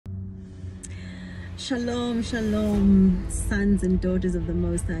Shalom, shalom, sons and daughters of the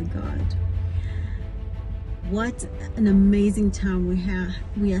Most High God. What an amazing time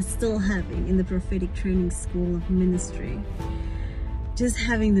we are still having in the prophetic training school of ministry. Just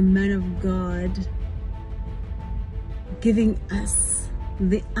having the man of God giving us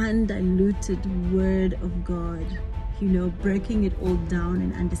the undiluted word of God, you know, breaking it all down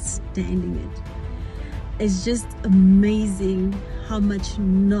and understanding it. It's just amazing how much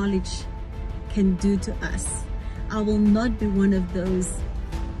knowledge can do to us. I will not be one of those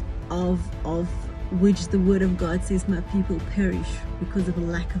of which the word of God says my people perish because of a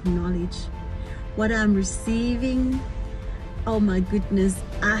lack of knowledge. What I'm receiving, oh my goodness,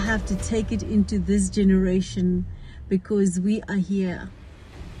 I have to take it into this generation because we are here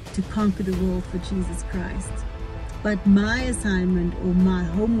to conquer the world for Jesus Christ. But my assignment or my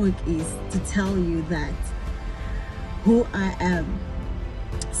homework is to tell you that who I am.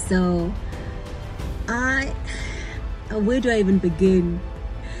 So where do I even begin?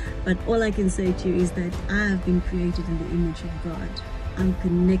 But all I can say to you is that I have been created in the image of God. I'm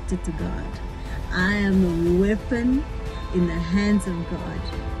connected to God. I am a weapon in the hands of God.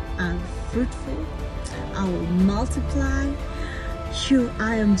 I'm fruitful. I will multiply.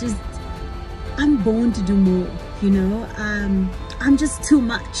 I'm born to do more, you know. I'm just too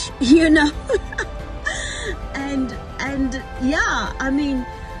much, you know. and yeah, I mean,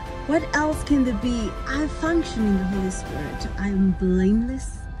 what else can there be? I function in the Holy Spirit. I am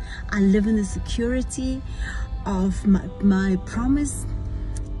blameless. I live in the security of my promise.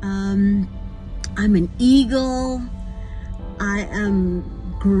 I'm an eagle. I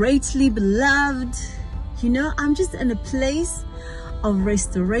am greatly beloved. You know, I'm just in a place of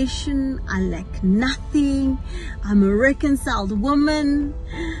restoration. I lack nothing. I'm a reconciled woman.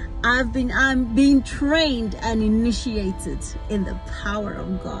 I'm being trained and initiated in the power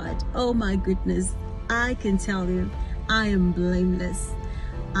of God. Oh my goodness, I can tell you, I am blameless.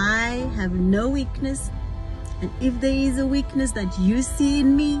 I have no weakness. And if there is a weakness that you see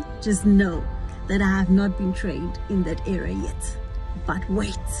in me, just know that I have not been trained in that area yet. But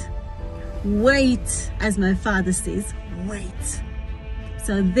wait, as my father says, wait.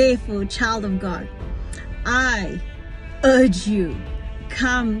 So therefore, child of God, I urge you,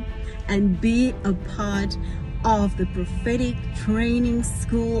 come and be a part of the prophetic training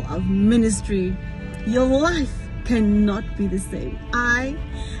school of ministry. Your life cannot be the same. I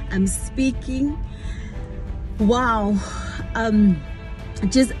am speaking, wow,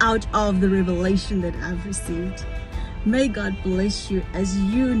 just out of the revelation that I've received. May God bless you. As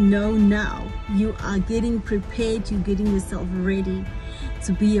you know now, you are getting prepared, you're getting yourself ready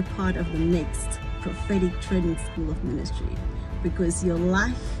to be a part of the next prophetic training school of ministry, because your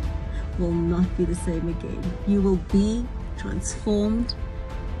life will not be the same again. You will be transformed,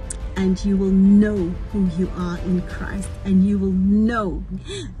 and you will know who you are in Christ, and you will know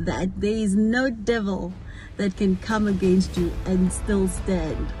that there is no devil that can come against you and still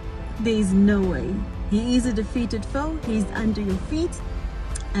stand. There is no way. He is a defeated foe. He's under your feet,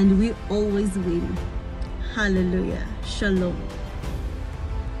 and we always win. Hallelujah. Shalom.